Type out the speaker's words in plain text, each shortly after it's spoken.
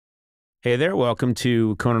Hey there, welcome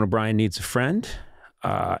to Conan O'Brien Needs a Friend.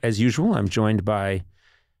 As usual, I'm joined by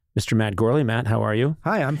Mr. Matt Gourley. Matt, how are you?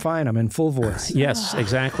 Hi, I'm fine. I'm in full voice. Yes,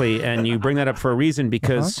 exactly. And you bring that up for a reason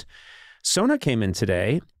because Sona came in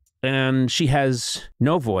today and she has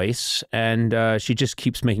no voice and she just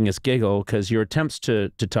keeps making us giggle because your attempts to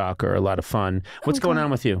talk are a lot of fun. What's going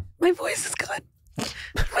on with you? My voice is gone.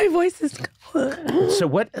 My voice is gone.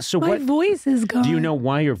 My voice is gone. Do you know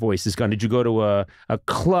why your voice is gone? Did you go to a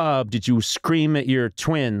club? Did you scream at your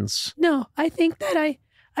twins? No, I think that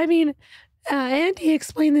I mean, Andy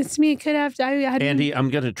explained this to me. Andy, I'm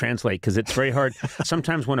going to translate because it's very hard.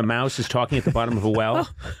 Sometimes when a mouse is talking at the bottom of a well,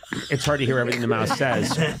 it's hard to hear everything the mouse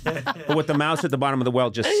says. But what the mouse at the bottom of the well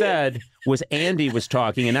just said was Andy was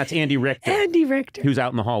talking, and that's Andy Richter. Andy Richter. Who's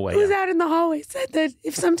out in the hallway. Who's out in the hallway said that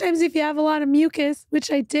if you have a lot of mucus,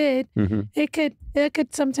 which I did, it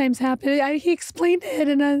could sometimes happen. He explained it,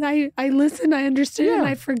 and I listened, I understood, and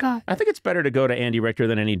I forgot. I think it's better to go to Andy Richter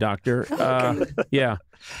than any doctor. Okay. Yeah.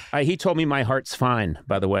 He told me my heart's fine,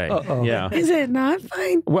 by the way. Yeah. Is it not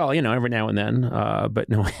fine? Well, you know, every now and then. But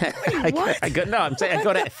no, I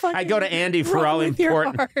go to Andy for all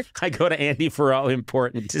important. I go to Andy for all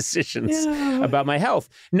important decisions about my health.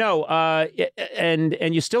 No,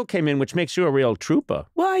 and you still came in, which makes you a real trooper.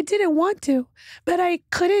 Well, I didn't want to, but I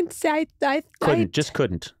couldn't say. I couldn't.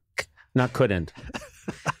 Not couldn't.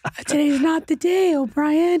 Today's not the day,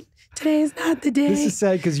 O'Brien. Today is not the day. This is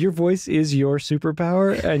sad because your voice is your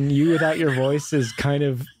superpower, and you without your voice is kind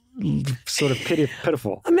of sort of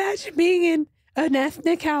pitiful. Imagine being in an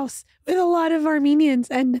ethnic house with a lot of Armenians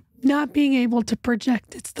and not being able to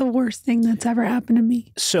project. It's the worst thing that's ever happened to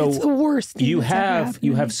me. So it's the worst thing you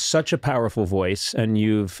have such a powerful voice, and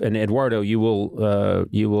Eduardo, you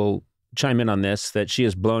will chime in on this, that she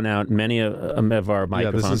has blown out many of our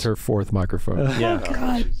microphones. Yeah, this is her fourth microphone. Oh,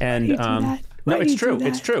 God. And no, it's true.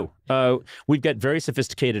 It's true. We've got very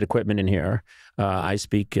sophisticated equipment in here. I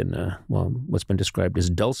speak in, what's been described as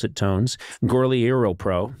dulcet tones. Gourley Aero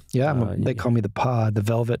Pro. Yeah, they call me the pod, the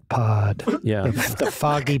velvet pod. Yeah. The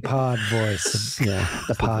foggy pod voice.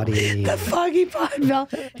 The poddy. The foggy pod.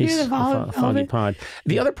 He's the foggy pod.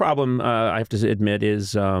 The other problem, I have to admit,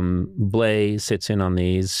 is Blay sits in on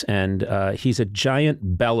these, and he's a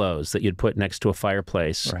giant bellows that you'd put next to a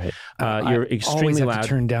fireplace. Right. You're extremely loud. I always loud. have to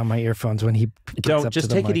turn down my earphones when he Don't just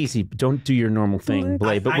take it easy. Don't do your normal thing,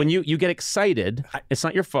 Blay. But when you get excited, it's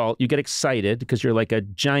not your fault. You get excited because you're like a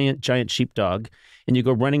giant sheepdog, and you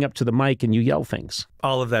go running up to the mic and you yell things.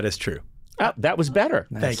 All of that is true. Oh, that was better.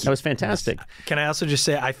 Nice. Thank you. That was fantastic. Nice. Can I also just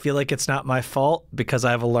say I feel like it's not my fault because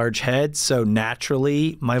I have a large head, so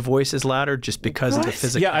naturally my voice is louder just because of the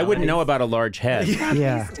physicality. Yeah, I wouldn't know about a large head.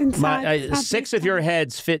 Yeah. 6 of your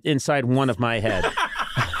heads fit inside one of my head.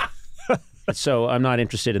 So I'm not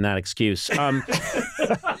interested in that excuse.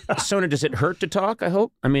 Sona, does it hurt to talk, I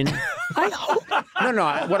hope? I mean... I hope.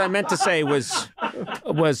 No, what I meant to say was,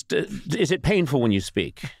 is it painful when you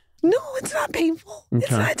speak? No, it's not painful.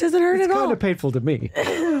 Okay. It doesn't hurt at all. It's kind of painful to me.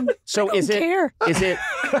 So I don't care. Is it?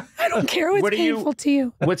 I don't care what's painful to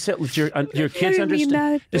you. What's it? Your kids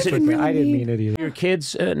understand? Is it? I didn't mean it either. Your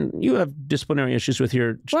kids, and you have disciplinary issues with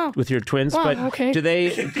your twins, but do they?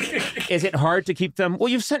 Is it hard to keep them? Well,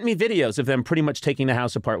 you've sent me videos of them pretty much taking the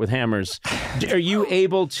house apart with hammers. Are you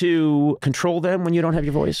able to control them when you don't have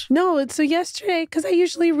your voice? No. So yesterday, because I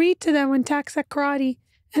usually read to them when Tak's at karate.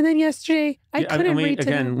 And then yesterday, I couldn't read to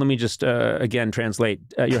them. Let me just again translate.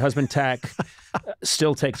 Your husband Tak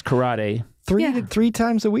still takes karate. Three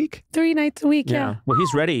times a week? 3 nights a week, yeah. Well,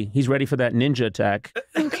 he's ready. He's ready for that ninja attack.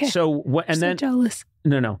 Okay. So what? And then jealous.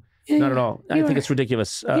 No, yeah, not at all. I think it's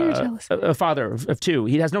ridiculous. You're jealous. A father of 2.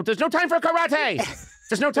 There's no time for karate.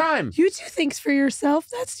 There's no time. You do things for yourself.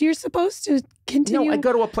 You're supposed to continue. No, I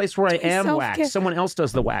go to a place where I am self-care. waxed. Someone else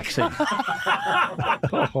does the waxing.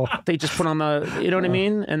 They just put on the, you know what I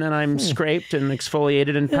mean? And then I'm scraped and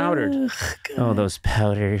exfoliated and powdered. Oh, those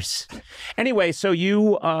powders. Anyway, so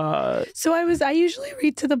you... I usually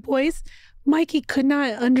read to the boys. Mikey could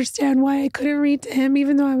not understand why I couldn't read to him,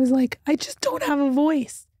 even though I was like, I just don't have a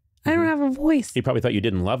voice. I don't have a voice. He probably thought you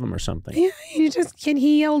didn't love him or something. Yeah,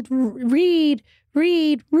 he yelled, read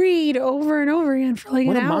over and over again for like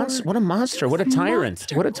an hour. What a monster. What a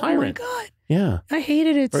tyrant. What a tyrant. Oh my God. Yeah. I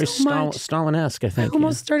hated it Very so much. Stalin-esque, I think. I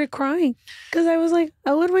almost started crying because I was like,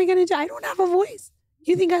 what am I going to do? I don't have a voice.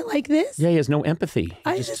 You think I like this? Yeah, he has no empathy.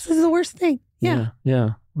 This is the worst thing. Yeah. Yeah.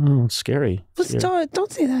 Oh, it's scary.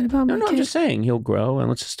 Don't say that about my kid. I'm just saying he'll grow, and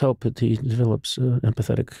let's just hope that he develops an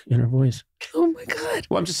empathetic inner voice. Oh my God.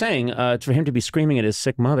 Well, I'm just saying, for him to be screaming at his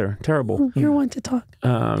sick mother, terrible. You're one to talk.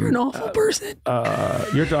 You're an awful person.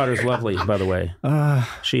 Your daughter's lovely, by the way.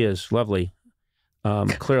 She is lovely.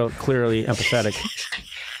 Clearly empathetic.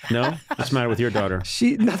 No? What's the matter with your daughter?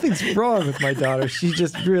 Nothing's wrong with my daughter. She's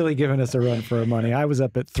just really giving us a run for our money. I was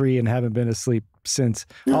up at 3 and haven't been asleep since.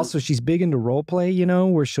 Also, she's big into role play,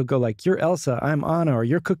 where she'll go like, you're Elsa, I'm Anna, or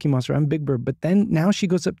you're Cookie Monster, I'm Big Bird. But then now she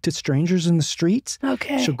goes up to strangers in the streets.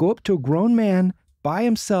 Okay. She'll go up to a grown man by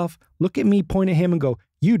himself, look at me, point at him, and go,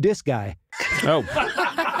 you this guy. Oh.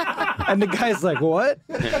 And the guy's like, what?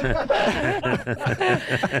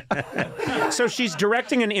 So she's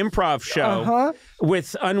directing an improv show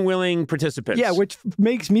with unwilling participants. Yeah, which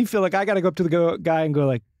makes me feel like I got to go up to the guy and go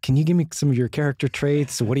like, can you give me some of your character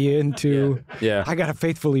traits? What are you into? Yeah. I got to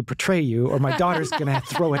faithfully portray you or my daughter's going to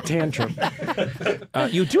throw a tantrum.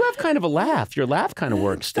 You do have kind of a laugh. Your laugh kind of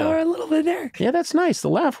works still. Or a little bit there. Yeah, that's nice. The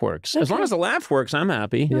laugh works. Okay. As long as the laugh works, I'm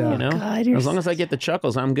happy. Yeah. God, as long as I get the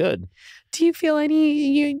chuckles, I'm good. Do you feel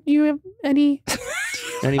you have any...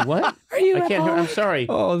 Any what? Are you I can't hear. I'm sorry.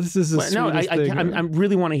 Oh, this is the sweetest thing. I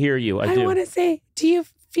really want to hear you. I do. want to say, do you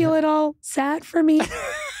feel at all sad for me?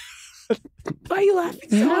 Why are you laughing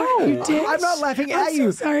so hard, you dick? I'm not laughing at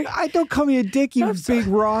you. Sorry. I don't call me a dick, you big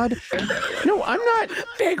rod. No, I'm not.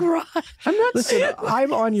 Big rod. I'm not. Listen,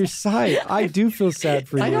 I'm on your side. I do feel sad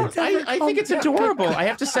for you. I think it's adorable. I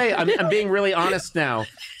have to say, I'm being really honest now.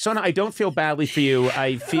 Sona, I don't feel badly for you.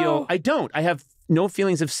 I have no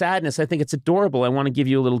feelings of sadness. I think it's adorable. I want to give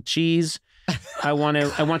you a little cheese. I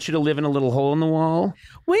want you to live in a little hole in the wall.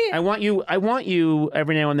 Wait. I want you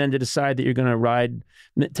every now and then to decide that you're going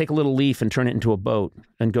to take a little leaf and turn it into a boat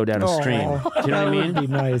and go down a stream. Do you know what I mean? That would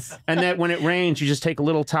be nice. And that when it rains, you just take a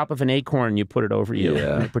little top of an acorn and you put it over you.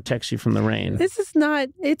 Yeah. And it protects you from the rain. This is not,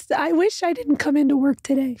 I wish I didn't come into work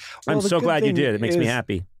today. Well, I'm so glad you did. It makes me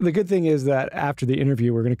happy. The good thing is that after the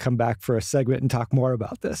interview, we're going to come back for a segment and talk more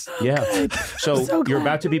about this. Yeah. So you're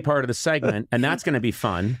about to be part of the segment, and that's going to be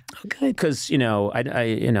fun. Good. Because, I'm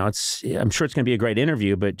sure it's going to be a great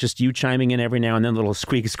interview, but just you chiming in every now and then, a little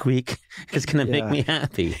squeak is going to make me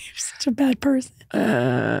happy. You're such a bad person.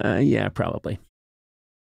 Yeah, probably.